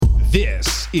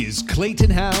is Clayton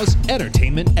Howe's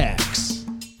Entertainment X.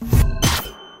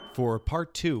 For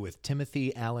part 2 with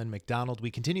Timothy Allen McDonald,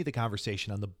 we continue the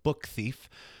conversation on the book thief,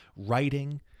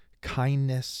 writing,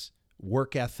 kindness,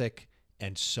 work ethic,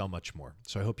 and so much more.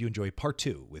 So I hope you enjoy part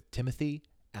 2 with Timothy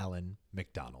Allen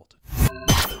McDonald.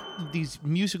 These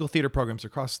musical theater programs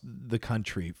across the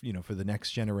country, for the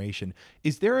next generation,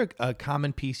 is there a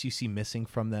common piece you see missing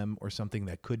from them or something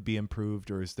that could be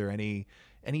improved? Or is there any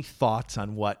thoughts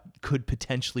on what could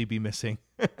potentially be missing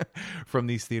from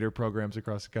these theater programs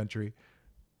across the country?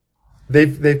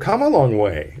 They've come a long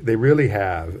way. They really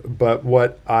have. But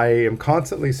what I am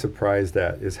constantly surprised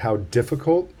at is how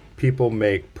difficult people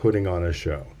make putting on a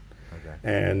show. Okay.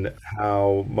 And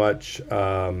how much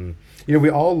we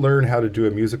all learn how to do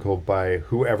a musical by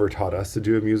whoever taught us to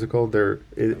do a musical.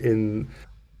 In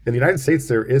the United States,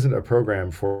 there isn't a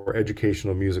program for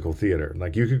educational musical theater.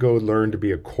 Like, you could go learn to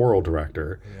be a choral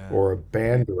director or a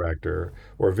band director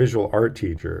or a visual art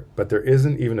teacher, but there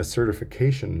isn't even a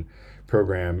certification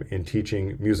program in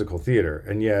teaching musical theater.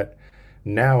 And yet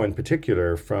now, in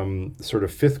particular, from sort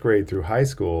of fifth grade through high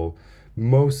school,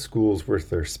 most schools worth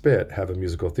their spit have a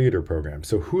musical theater program.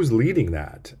 So who's leading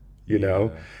that,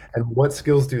 and what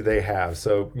skills do they have?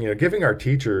 So, giving our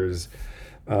teachers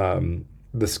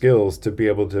the skills to be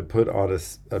able to put on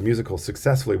a musical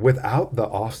successfully without the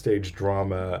offstage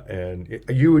drama, and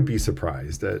you would be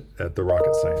surprised at the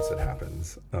rocket science that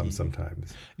happens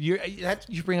sometimes. You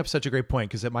bring up such a great point,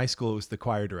 because at my school it was the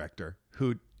choir director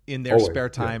who, in their spare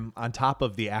time, on top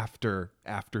of the after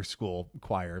school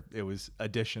choir, it was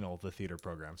additional the theater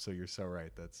program. So you're so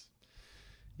right.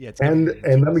 And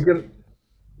let me get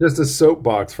just a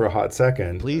soapbox for a hot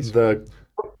second. Please.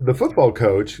 The football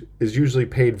coach is usually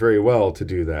paid very well to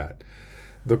do that.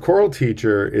 The choral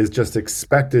teacher is just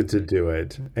expected to do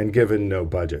it and given no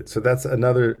budget. So that's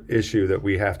another issue that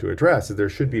we have to address. Is there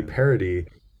should be parity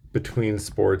between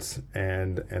sports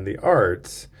and the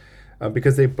arts,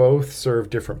 because they both serve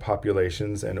different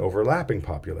populations and overlapping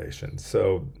populations.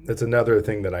 So that's another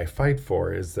thing that I fight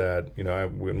for, is that,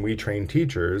 when we train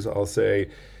teachers, I'll say,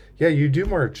 yeah, you do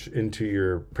march into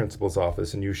your principal's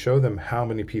office and you show them how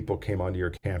many people came onto your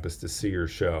campus to see your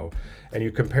show. And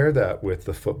you compare that with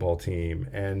the football team,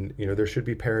 and, there should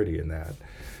be parity in that.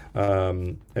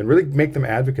 And really make them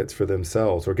advocates for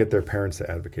themselves, or get their parents to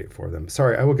advocate for them.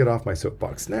 Sorry, I will get off my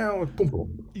soapbox now. Boom,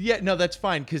 boom. Yeah, no, that's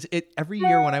fine. Because every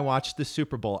year when I watch the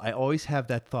Super Bowl, I always have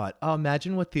that thought,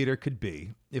 imagine what theater could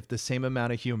be if the same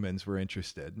amount of humans were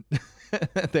interested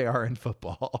they are in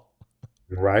football.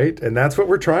 Right. And that's what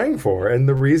we're trying for. And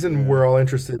the reason we're all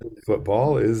interested in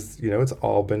football is,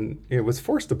 it was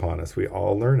forced upon us. We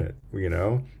all learn it,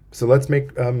 So let's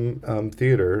make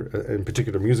theater, in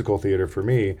particular musical theater for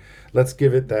me, let's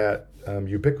give it that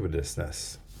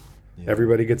ubiquitousness. Yeah.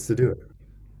 Everybody gets to do it.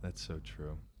 That's so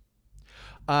true.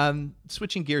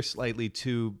 Switching gears slightly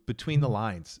to Between the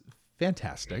Lines.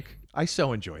 Fantastic. I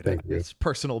so enjoyed it. Thank you. It's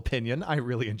personal opinion. I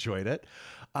really enjoyed it.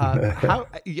 How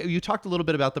you talked a little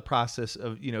bit about the process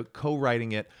of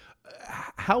co-writing it.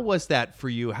 How was that for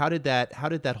you? How did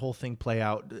that whole thing play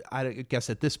out? I guess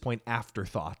at this point,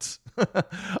 afterthoughts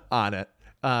on it.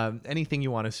 Anything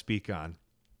you want to speak on?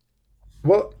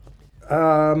 Well,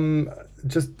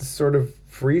 just sort of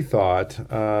free thought.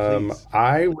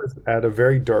 I was at a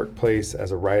very dark place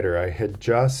as a writer. I had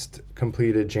just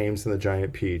completed James and the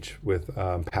Giant Peach with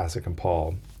Pasek and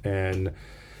Paul, and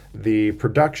the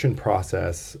production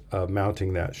process of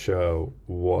mounting that show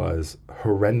was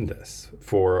horrendous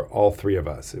for all three of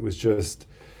us. It was just,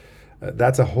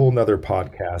 that's a whole nother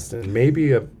podcast, and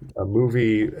maybe a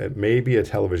movie, maybe a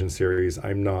television series.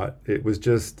 It was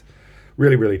just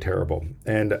really, really terrible.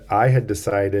 And I had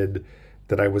decided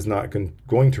that I was not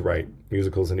going to write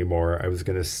musicals anymore. I was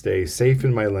going to stay safe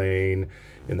in my lane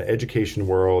in the education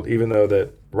world, even though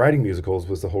that writing musicals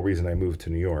was the whole reason I moved to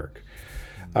New York.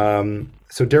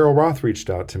 So Daryl Roth reached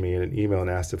out to me in an email and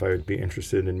asked if I would be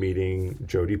interested in meeting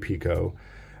Jodi Picoult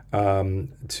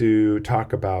to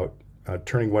talk about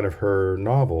turning one of her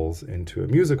novels into a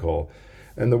musical.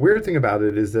 And the weird thing about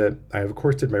it is that I, of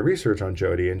course, did my research on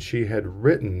Jodi, and she had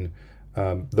written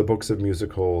the books of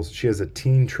musicals. She has a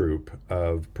teen troupe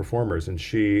of performers, and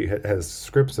she has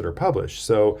scripts that are published.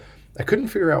 So I couldn't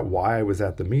figure out why I was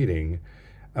at the meeting,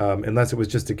 unless it was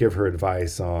just to give her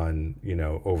advice on,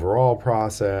 overall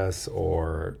process,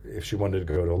 or if she wanted to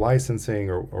go to licensing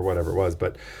or whatever it was.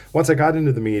 But once I got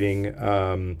into the meeting,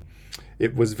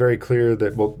 it was very clear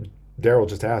that, well, Daryl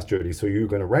just asked Jodi, so you're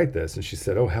going to write this? And she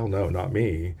said, oh, hell no, not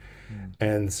me.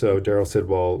 And so Daryl said,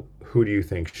 well, who do you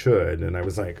think should? And I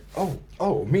was like,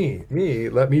 me,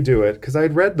 let me do it. Because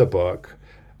I'd read the book.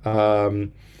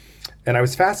 And I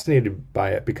was fascinated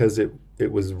by it because it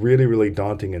was really, really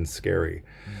daunting and scary,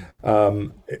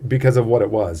 Mm. because of what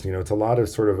it was. You know, it's a lot of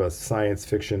sort of a science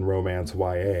fiction romance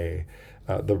YA,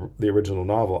 the original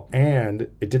novel, and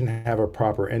it didn't have a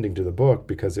proper ending to the book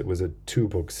because it was a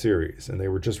two-book series, and they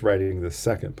were just writing the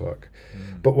second book.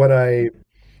 Mm. But what I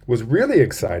was really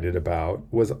excited about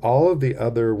was all of the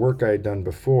other work I had done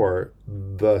before.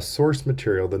 The source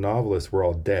material, the novelists were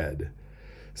all dead.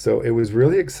 So it was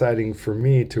really exciting for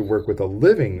me to work with a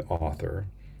living author,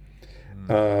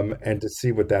 Mm. and to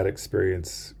see what that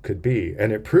experience could be.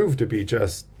 And it proved to be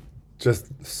just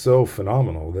so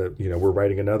phenomenal that we're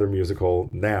writing another musical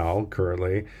now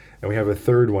currently, and we have a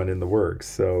third one in the works.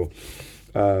 So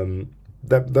um,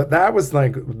 that was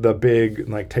like the big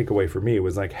like takeaway for me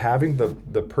was like having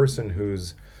the person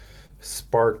who's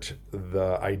sparked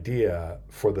the idea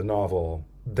for the novel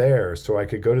there, so I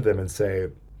could go to them and say,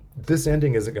 this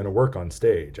ending isn't going to work on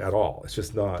stage at all. It's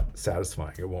just not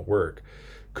satisfying. It won't work.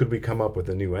 Could we come up with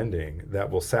a new ending that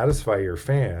will satisfy your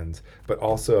fans, but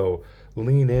also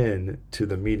lean in to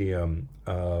the medium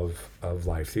of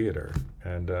live theater?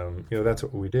 And that's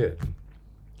what we did.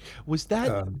 Was that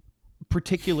Um,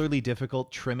 particularly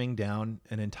difficult trimming down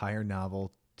an entire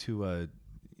novel to a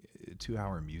 2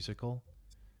 hour musical?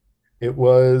 it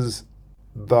was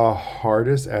the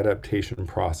hardest adaptation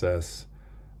process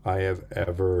I have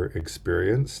ever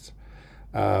experienced.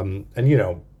 And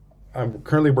I'm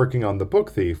currently working on The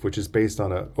Book Thief, which is based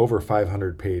on a over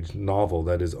 500-page novel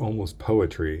that is almost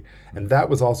poetry, and that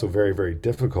was also very, very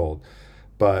difficult.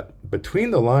 But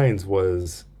Between the Lines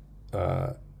was,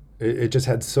 uh, it just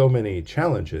had so many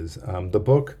challenges. The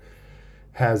book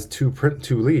has two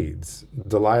leads.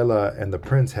 Delilah and the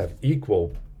prince have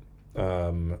equal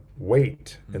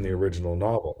weight in the Mm-hmm. original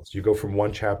novels. You go from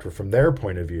one chapter from their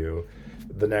point of view,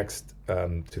 the next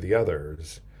to the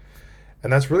others.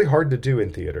 And that's really hard to do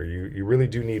in theater. You really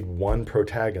do need one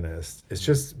protagonist. It's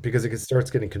just because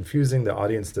starts getting confusing. The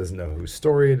audience doesn't know whose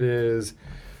story it is,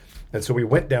 and so we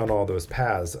went down all those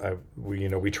paths.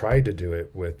 We tried to do it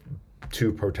with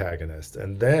two protagonists,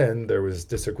 and then there was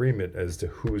disagreement as to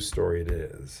whose story it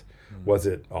is. Mm. Was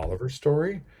it Oliver's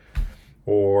story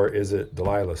or is it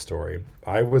Delilah's story?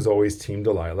 I was always Team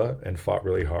Delilah and fought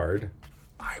really hard.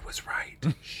 I was right.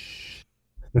 Shh.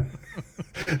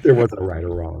 There wasn't a right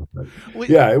or wrong, but Wait,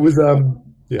 yeah, it was.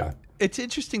 Yeah. it's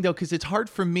interesting though because it's hard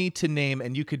for me to name,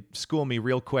 and you could school me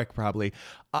real quick probably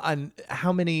on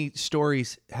how many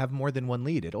stories have more than one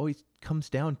lead. It always comes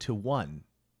down to one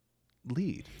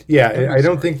lead. Yeah, Every I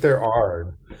don't story, think there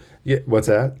are. Yeah, what's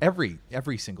that?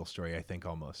 every single story, I think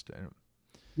almost. I don't-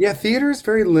 Yeah, theater is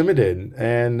very limited,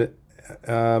 and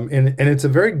it's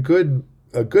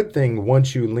a good thing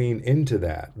once you lean into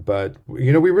that. But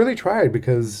we really tried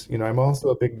because I'm also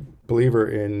a big believer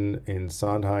in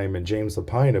Sondheim and James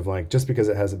Lapine of like just because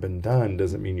it hasn't been done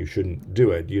doesn't mean you shouldn't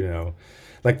do it.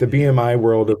 Like the Yeah. BMI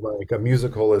world of like a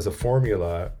musical as a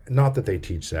formula. Not that they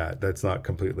teach that. That's not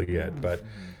completely it, but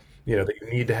Mhm. that you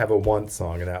need to have a one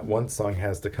song, and that one song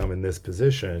has to come in this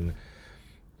position.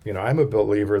 I'm a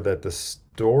believer that the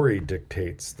story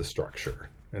dictates the structure.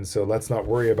 And so let's not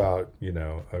worry about,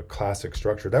 a classic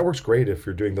structure. That works great if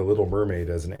you're doing The Little Mermaid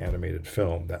as an animated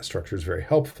film. That structure is very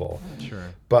helpful. Sure.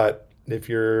 But if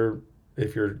you're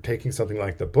taking something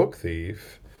like The Book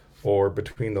Thief or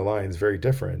Between the Lines, very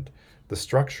different, the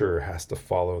structure has to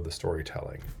follow the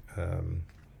storytelling. Um,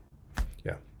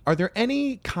 yeah. Are there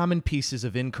any common pieces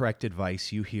of incorrect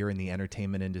advice you hear in the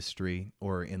entertainment industry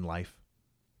or in life?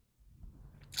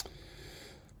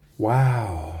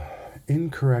 Wow.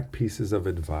 Incorrect pieces of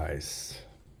advice.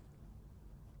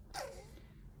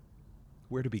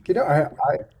 Where to You know, begin?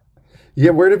 I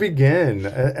Yeah, where to begin?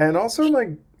 And also, like,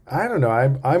 I don't know.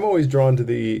 I'm always drawn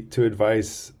to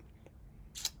advice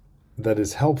that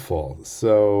is helpful.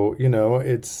 So,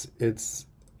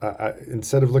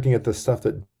 instead of looking at the stuff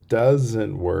that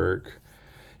doesn't work,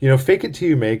 fake it till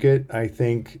you make it. I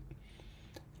think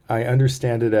I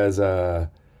understand it as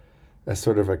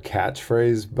sort of a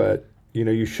catchphrase, but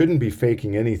you shouldn't be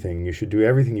faking anything. You should do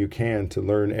everything you can to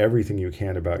learn everything you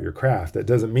can about your craft. That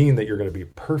doesn't mean that you're going to be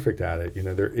perfect at it.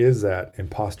 There is that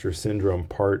imposter syndrome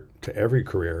part to every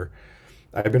career.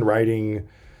 I've been writing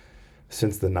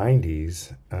since the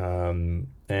 90s,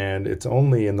 and it's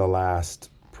only in the last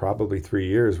probably 3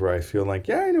 years where I feel like,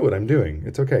 yeah, I know what I'm doing.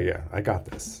 It's okay. Yeah, I got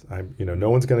this. No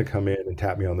one's going to come in and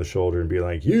tap me on the shoulder and be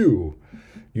like, you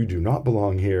do not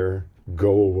belong here.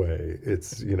 Go away.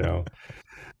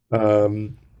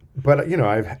 Um, but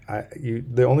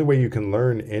the only way you can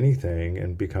learn anything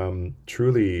and become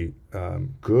truly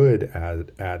good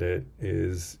at it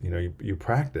is you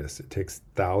practice. It takes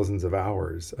thousands of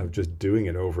hours of just doing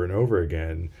it over and over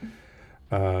again.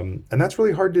 And that's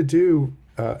really hard to do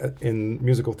in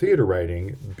musical theater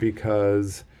writing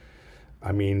because,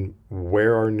 I mean,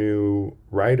 where are new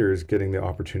writers getting the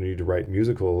opportunity to write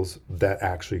musicals that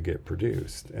actually get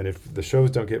produced? And if the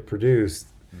shows don't get produced,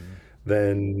 Mm.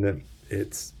 then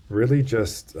it's really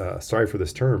just sorry for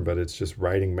this term, but it's just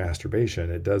writing masturbation.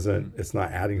 Mm. It's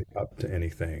not adding up to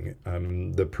anything.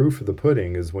 The proof of the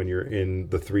pudding is when you're in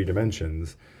the three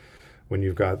dimensions, when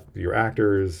you've got your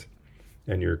actors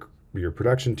and your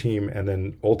production team, and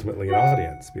then ultimately an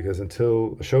audience. Because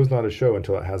until a show's not a show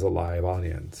until it has a live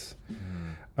audience.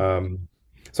 Mm. Um,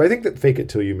 so I think that fake it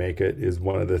till you make it is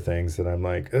one of the things that I'm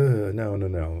like, no, no,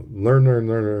 no. Learn, learn,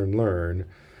 learn, learn, learn.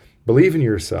 Believe in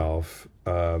yourself.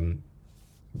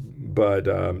 But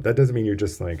that doesn't mean you're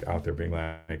just like out there being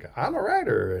like, I'm a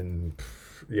writer. And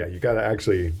yeah, you got to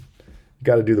actually,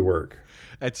 got to do the work.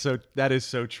 That is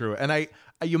so true. And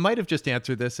you might have just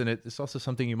answered this, and it's also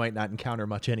something you might not encounter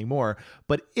much anymore.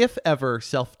 But if ever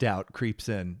self-doubt creeps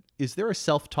in, is there a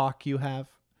self-talk you have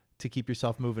to keep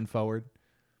yourself moving forward?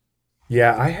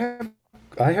 Yeah, I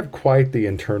have quite the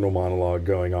internal monologue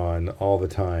going on all the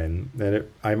time, and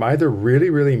I'm either really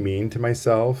really mean to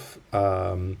myself,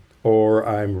 or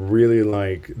I'm really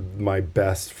like my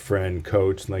best friend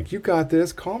coach, like you got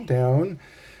this, calm down.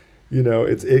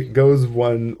 It goes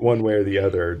one way or the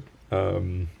other.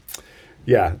 Um,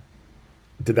 yeah,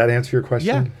 did that answer your Yeah.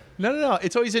 question? No, no, no.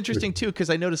 It's always interesting too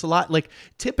because I notice a lot. Like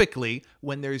typically,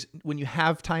 when you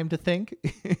have time to think,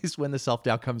 is when the self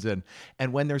doubt comes in,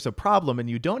 and when there's a problem and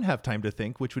you don't have time to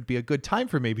think, which would be a good time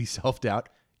for maybe self doubt,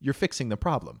 you're fixing the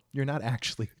problem. You're not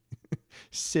actually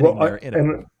sitting Well, there in it.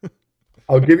 and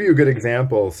I'll give you a good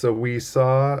example. So we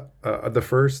saw the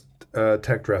first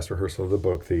tech dress rehearsal of The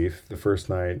Book Thief the first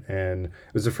night, and it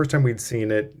was the first time we'd seen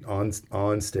it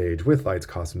on stage with lights,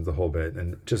 costumes, the whole bit,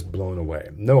 and just blown away.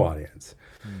 No audience.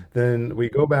 Mm. Then we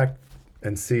go back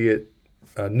and see it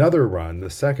another run, the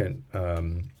second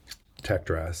tech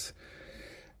dress,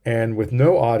 and with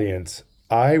no audience,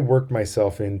 I worked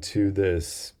myself into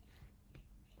this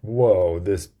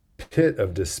pit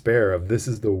of despair of this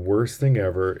is the worst thing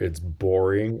ever. It's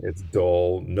boring. It's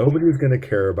dull. Nobody's going to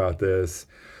care about this.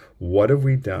 What have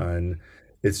we done?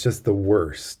 It's just the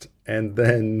worst. And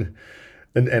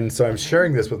so I'm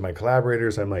sharing this with my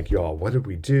collaborators. I'm like, y'all, what did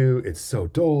we do? It's so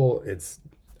dull.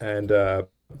 And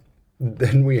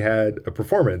then we had a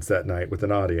performance that night with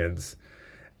an audience,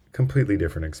 completely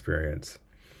different experience,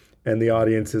 and the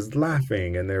audience is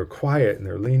laughing and they're quiet and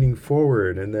they're leaning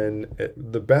forward. And then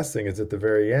the best thing is at the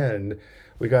very end,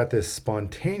 we got this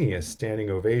spontaneous standing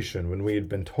ovation when we had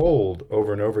been told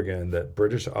over and over again that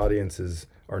British audiences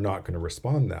are not going to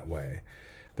respond that way.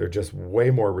 They're just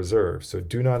way more reserved. So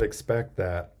do not expect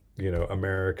that,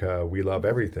 America, we love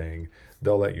everything.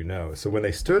 They'll let you know. So when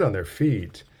they stood on their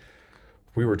feet,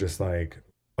 we were just like,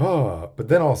 oh, but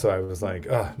then also I was like,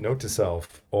 note to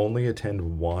self, only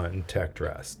attend one tech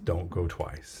dress. Don't go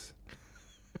twice.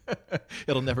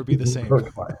 It'll never be the Don't same. go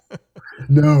twice.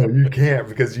 No, you can't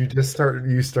because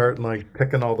you start like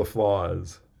picking all the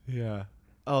flaws. Yeah.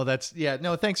 Oh, that's yeah.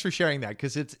 No, thanks for sharing that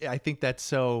because I think it's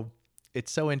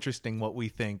so interesting what we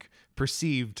think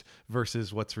perceived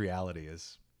versus what's reality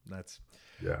is. That's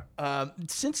Yeah.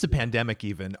 since the pandemic.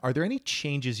 Even are there any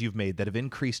changes you've made that have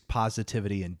increased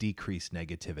positivity and decreased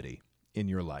negativity in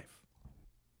your life?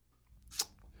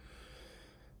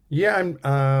 Yeah,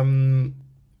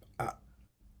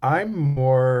 I'm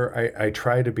more, I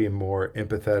try to be more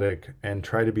empathetic and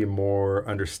try to be more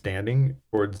understanding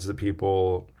towards the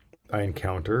people I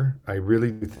encounter. I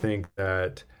really think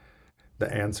that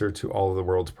the answer to all of the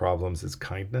world's problems is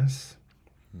kindness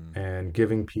Hmm. and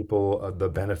giving people the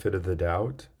benefit of the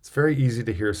doubt. It's very easy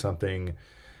to hear something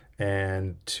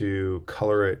and to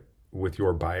color it with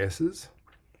your biases,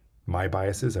 my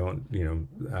biases. I won't,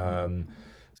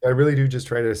 so I really do just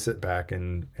try to sit back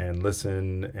and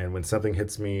listen. And when something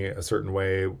hits me a certain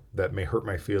way that may hurt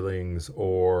my feelings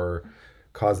or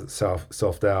cause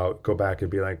self doubt, go back and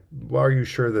be like, well, are you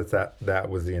sure that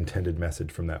was the intended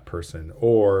message from that person,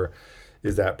 or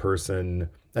is that person?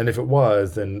 And if it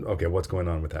was, then okay, what's going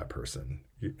on with that person?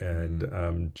 And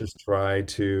Hmm. just try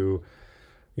to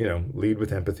lead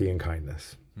with empathy and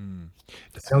kindness. Hmm.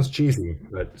 It sounds cheesy,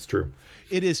 but it's true.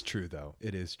 It is true, though.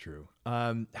 It is true.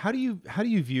 How do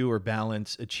you view or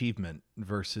balance achievement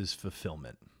versus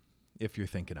fulfillment, if you're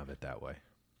thinking of it that way?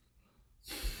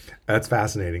 That's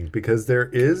fascinating because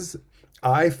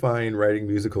I find writing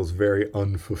musicals very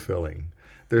unfulfilling.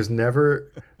 There's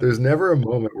never, there's never a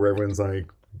moment where everyone's like,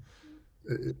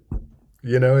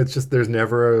 it's just, there's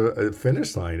never a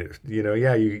finish line.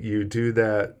 Yeah, you do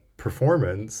that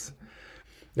performance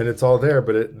and it's all there,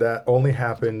 but that only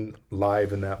happened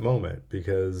live in that moment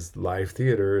because live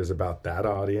theater is about that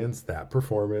audience, that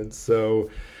performance. So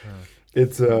Uh,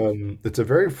 it's a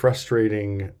very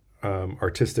frustrating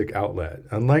artistic outlet.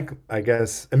 Unlike, I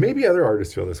guess, and maybe other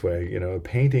artists feel this way.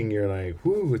 Painting, you're like,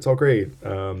 "Whoo, it's all great."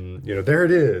 There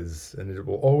it is, and it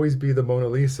will always be the Mona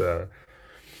Lisa.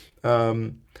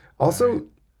 Um, right. Also,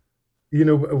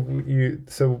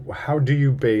 so how do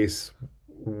you base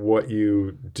what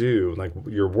you do, like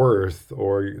your worth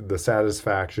or the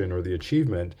satisfaction or the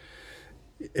achievement?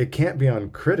 It can't be on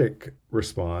critic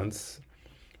response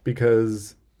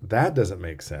because that doesn't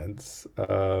make sense.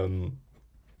 Are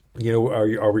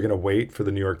we going to wait for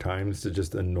the New York Times to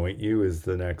just anoint you as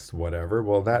the next whatever?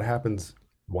 Well, that happens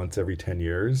once every 10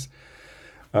 years.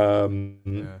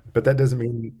 Yeah. But that doesn't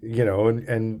mean,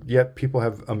 and yet people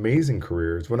have amazing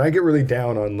careers. When I get really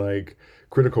down on like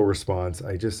critical response,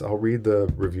 I'll read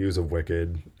the reviews of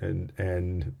Wicked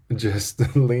and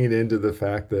just lean into the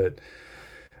fact that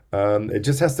it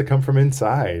just has to come from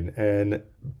inside.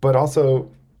 But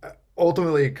also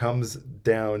ultimately it comes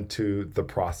down to the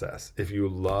process. If you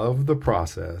love the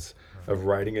process of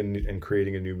writing and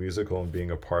creating a new musical and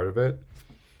being a part of it,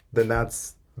 then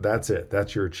that's it.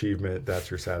 That's your achievement.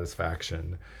 That's your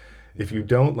satisfaction. If you Yeah.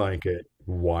 don't like it,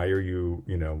 why are you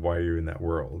in that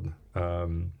world?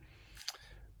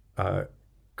 Uh,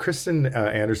 Kristen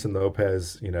Anderson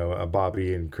Lopez,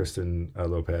 Bobby and Kristen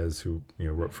Lopez, who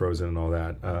wrote Frozen and all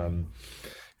that.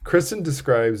 Kristen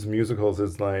describes musicals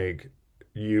as like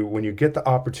you when you get the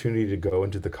opportunity to go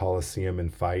into the Coliseum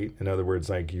and fight. In other words,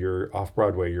 like you're off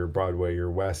Broadway, you're Broadway,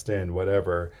 you're West End,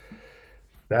 whatever.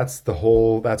 That's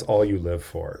all you live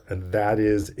for. And that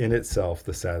is in itself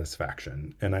the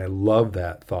satisfaction. And I love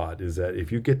that thought is that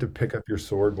if you get to pick up your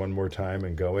sword one more time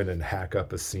and go in and hack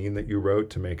up a scene that you wrote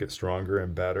to make it stronger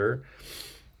and better,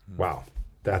 Mm, wow,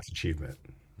 that's achievement.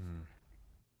 mm.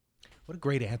 What a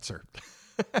great answer.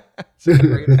 Such a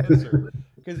great answer.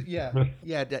 Because yeah,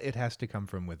 it has to come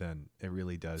from within. It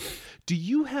really does. Do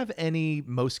you have any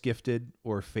most gifted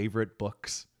or favorite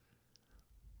books?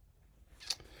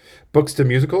 Books to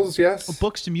musicals, yes.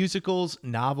 Books to musicals,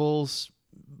 novels.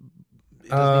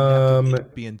 It doesn't even have to Um,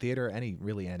 be in theater. Any,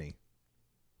 really any.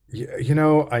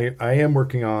 I am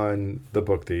working on The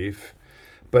Book Thief,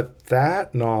 but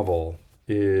that novel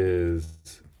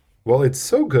is, well, it's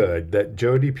so good that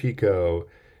Jodi Picoult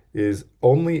is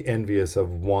only envious of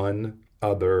one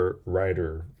other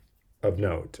writer of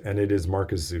note, and it is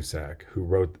Marcus Zusak, who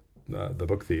wrote The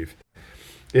Book Thief.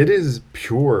 It is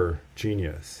pure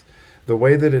genius. The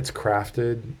way that it's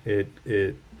crafted,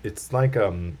 it's like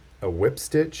a whip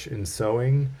stitch in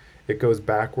sewing. It goes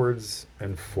backwards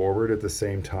and forward at the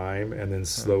same time, and then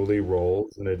Huh. slowly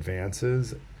rolls and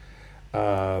advances.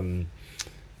 Um,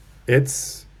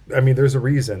 it's, I mean, there's a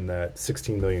reason that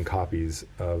 16 million copies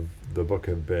of the book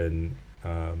have been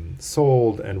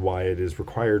sold, and why it is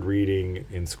required reading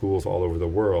in schools all over the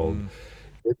world. Mm,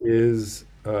 It is.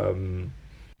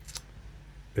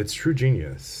 It's true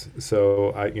genius.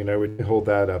 So I would hold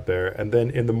that up there. And then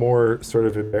in the more sort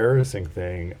of embarrassing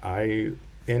thing,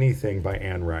 anything by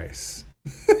Anne Rice.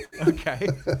 okay.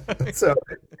 So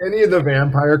any of the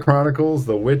Vampire Chronicles,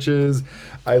 the witches,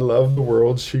 I love the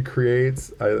world she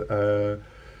creates.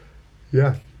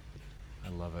 Yeah. I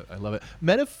love it. I love it.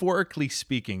 Metaphorically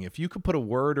speaking, if you could put a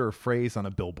word or a phrase on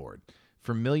a billboard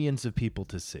for millions of people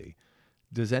to see,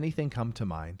 does anything come to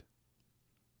mind?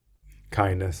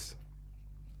 Kindness,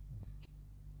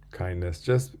 kindness.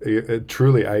 Just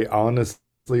truly, I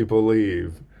honestly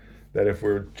believe that if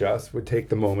we just would take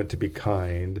the moment to be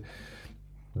kind,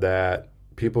 that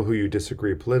people who you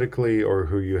disagree politically or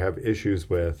who you have issues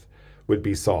with would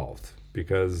be solved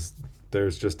because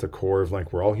there's just a core of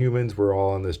like we're all humans, we're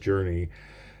all on this journey.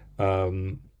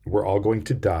 We're all going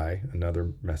to die.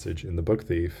 Another message in the Book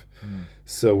Thief. Mm.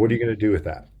 So what are you going to do with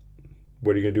that?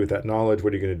 What are you going to do with that knowledge?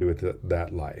 What are you going to do with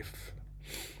that life?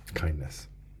 Kindness.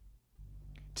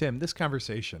 Tim, this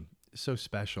conversation is so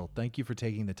special. Thank you for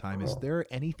taking the time. Is Oh. there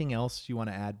anything else you want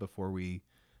to add before we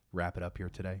wrap it up here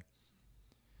today?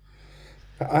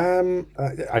 I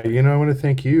want to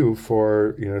thank you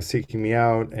for seeking me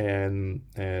out and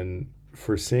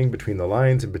for seeing between the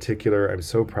lines in particular. I'm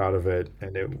so proud of it,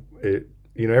 and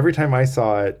every time I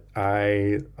saw it,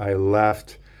 I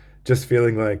left just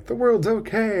feeling like the world's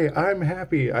okay. I'm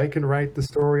happy. I can write the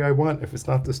story I want if it's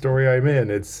not the story I'm in.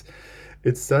 It's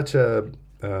such a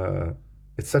uh,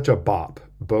 it's such a bop,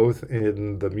 both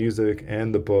in the music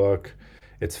and the book.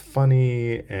 It's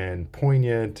funny and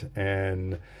poignant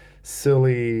and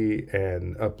silly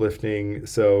and uplifting.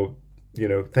 So,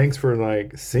 thanks for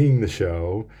like seeing the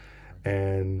show.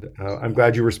 And I'm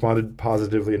glad you responded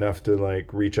positively enough to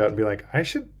like reach out and be like, I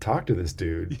should talk to this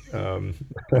dude.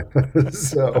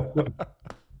 So,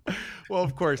 Well,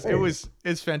 of course, hey,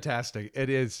 it's fantastic. It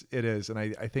is, and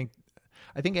I think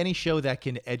any show that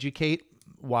can educate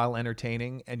while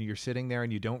entertaining, and you're sitting there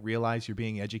and you don't realize you're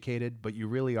being educated, but you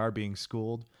really are being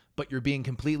schooled, but you're being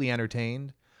completely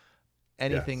entertained.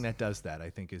 Anything yes. that does that, I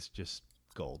think, is just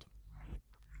gold.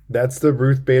 That's the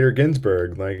Ruth Bader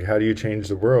Ginsburg. Like, how do you change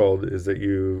the world? Is that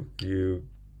you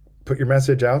put your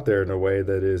message out there in a way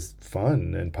that is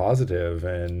fun and positive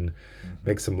and Mm-hmm.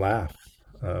 makes them laugh.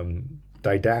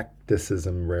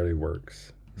 Didacticism rarely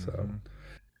works. So, Mm-hmm.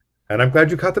 and I'm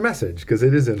glad you caught the message because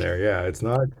it is in there. Yeah, it's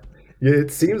not. Yeah,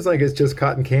 it seems like it's just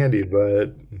cotton candy,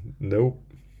 but nope.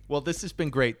 Well, this has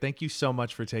been great. Thank you so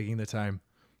much for taking the time.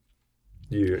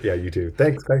 Yeah, you too.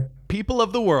 Thanks. Bye. People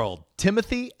of the world,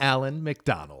 Timothy Allen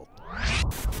McDonald.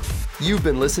 You've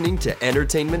been listening to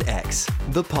Entertainment X,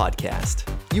 the podcast.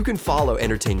 You can follow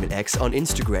Entertainment X on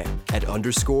Instagram at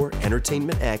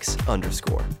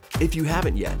 _EntertainmentX_. If you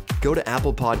haven't yet, go to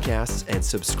Apple Podcasts and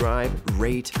subscribe,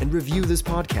 rate, and review this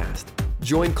podcast.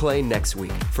 Join Clay next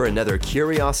week for another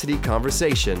curiosity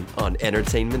conversation on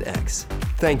Entertainment X.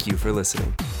 Thank you for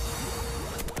listening.